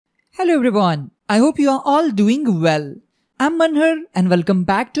Hello everyone, I hope you are all doing well. I'm Manhar and welcome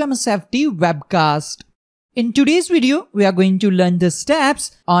back to MSFT webcast. In today's video, we are going to learn the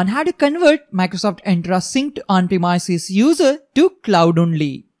steps on how to convert Microsoft Entra synced on-premises user to cloud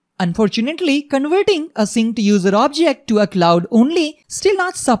only. Unfortunately, converting a synced user object to a cloud only still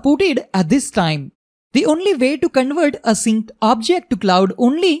not supported at this time. The only way to convert a synced object to cloud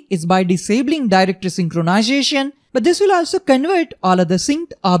only is by disabling directory synchronization, but this will also convert all other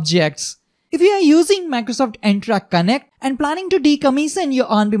synced objects. If you are using Microsoft Entra Connect and planning to decommission your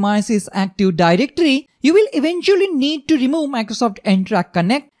on-premises Active Directory, you will eventually need to remove Microsoft Entra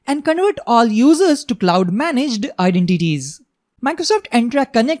Connect and convert all users to cloud-managed identities. Microsoft Entra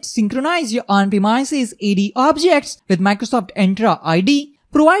Connect synchronizes your on-premises AD objects with Microsoft Entra ID,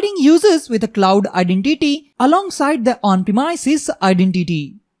 providing users with a cloud identity alongside the on-premises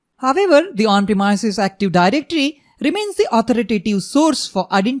identity. However, the on-premises Active Directory remains the authoritative source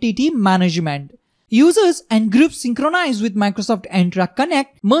for identity management. Users and groups synchronized with Microsoft Entra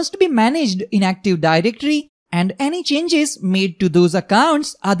Connect must be managed in Active Directory, and any changes made to those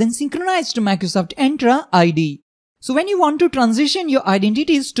accounts are then synchronized to Microsoft Entra ID. So when you want to transition your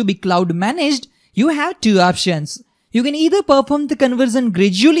identities to be cloud managed, you have two options. You can either perform the conversion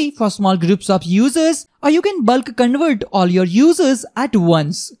gradually for small groups of users, or you can bulk convert all your users at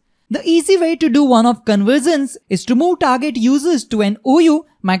once. The easy way to do one-off conversions is to move target users to an OU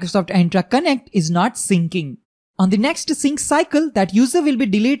Microsoft Entra Connect is not syncing. On the next sync cycle, that user will be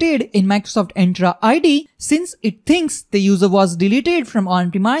deleted in Microsoft Entra ID since it thinks the user was deleted from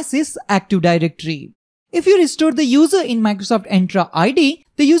on-premises Active Directory. If you restore the user in Microsoft Entra ID,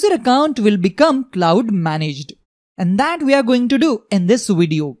 the user account will become cloud managed. And that we are going to do in this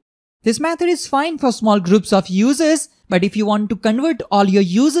video. This method is fine for small groups of users, but if you want to convert all your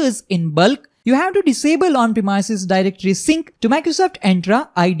users in bulk, you have to disable on-premises directory sync to Microsoft Entra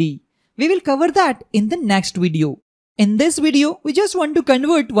ID. We will cover that in the next video. In this video, we just want to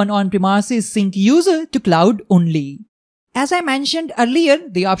convert one on-premises sync user to cloud only. As I mentioned earlier,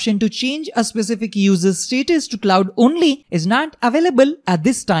 the option to change a specific user's status to cloud only is not available at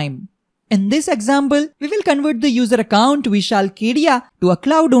this time. In this example, we will convert the user account Vishal Kedia to a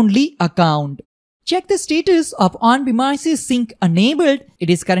cloud-only account. Check the status of on-premises sync enabled. It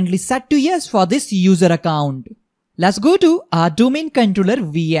is currently set to yes for this user account. Let's go to our domain controller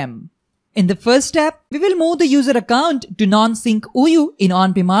VM. In the first step, we will move the user account to non-sync OU in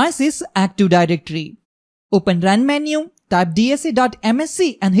on-premises Active Directory. Open Run menu, type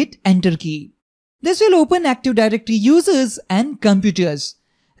dsa.msc and hit Enter key. This will open Active Directory users and computers.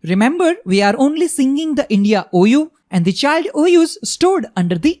 Remember, we are only syncing the India OU and the child OUs stored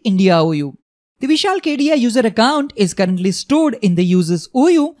under the India OU. The Vishal Kedia user account is currently stored in the user's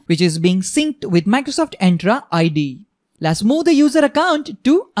OU, which is being synced with Microsoft Entra ID. Let's move the user account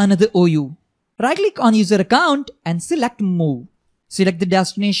to another OU. Right-click on user account and select Move. Select the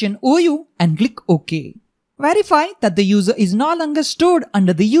destination OU and click OK. Verify that the user is no longer stored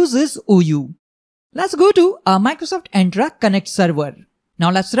under the user's OU. Let's go to our Microsoft Entra Connect server.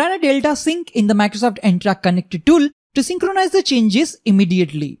 Now let's run a delta sync in the Microsoft Entra Connect tool to synchronize the changes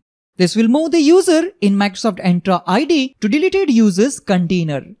immediately. This will move the user in Microsoft Entra ID to deleted users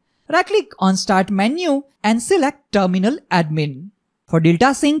container. Right-click on Start menu and select Terminal Admin. For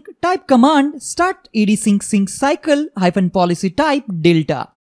delta sync, type command start AD sync cycle -policy type delta.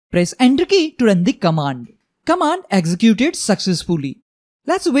 Press Enter key to run the command. Command executed successfully.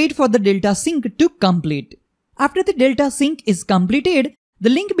 Let's wait for the delta sync to complete. After the delta sync is completed, the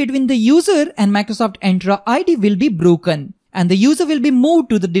link between the user and Microsoft Entra ID will be broken and the user will be moved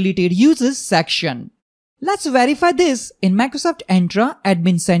to the deleted users section. Let's verify this in Microsoft Entra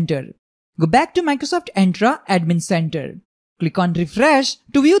Admin Center. Go back to Microsoft Entra Admin Center. Click on Refresh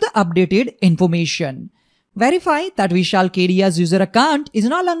to view the updated information. Verify that Vishal Kedia's user account is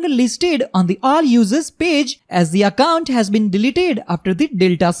no longer listed on the All Users page as the account has been deleted after the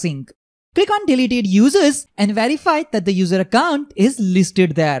delta sync. Click on Deleted Users and verify that the user account is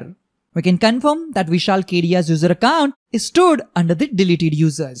listed there. We can confirm that Vishal Kedia's user account is stored under the deleted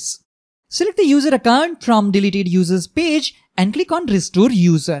users. Select the user account from Deleted Users page and click on Restore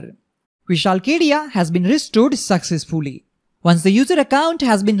User. Vishal Kedia has been restored successfully. Once the user account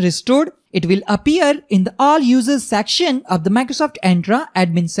has been restored, it will appear in the All Users section of the Microsoft Entra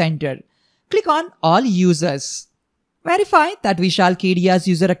Admin Center. Click on All Users. Verify that Vishal Kedia's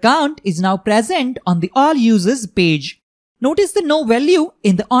user account is now present on the All Users page. Notice the no value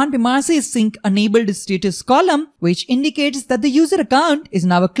in the on-premises sync enabled status column, which indicates that the user account is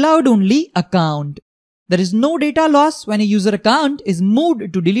now a cloud-only account. There is no data loss when a user account is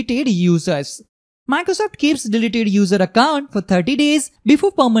moved to deleted users. Microsoft keeps deleted user account for 30 days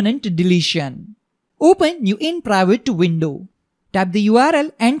before permanent deletion. Open new in private window. Tap the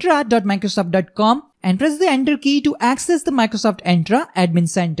URL entra.microsoft.com and press the enter key to access the Microsoft Entra Admin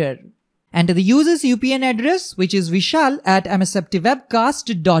Center. Enter the user's UPN address, which is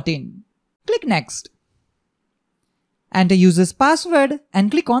vishal@msftwebcast.in. Click Next. Enter user's password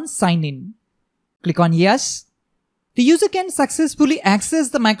and click on Sign In. Click on Yes. The user can successfully access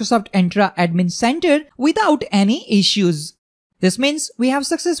the Microsoft Entra Admin Center without any issues. This means we have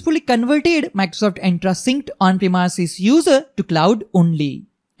successfully converted Microsoft Entra synced on-premises user to cloud only.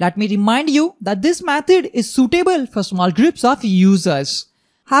 Let me remind you that this method is suitable for small groups of users.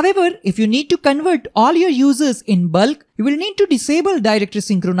 However, if you need to convert all your users in bulk, you will need to disable directory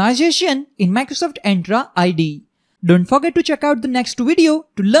synchronization in Microsoft Entra ID. Don't forget to check out the next video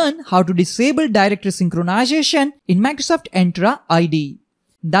to learn how to disable directory synchronization in Microsoft Entra ID.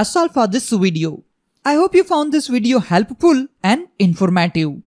 That's all for this video. I hope you found this video helpful and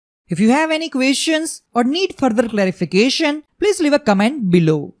informative. If you have any questions or need further clarification, please leave a comment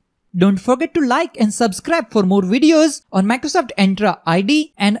below. Don't forget to like and subscribe for more videos on Microsoft Entra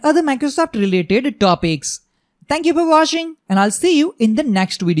ID and other Microsoft related topics. Thank you for watching and I'll see you in the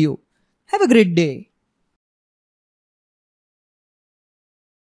next video. Have a great day.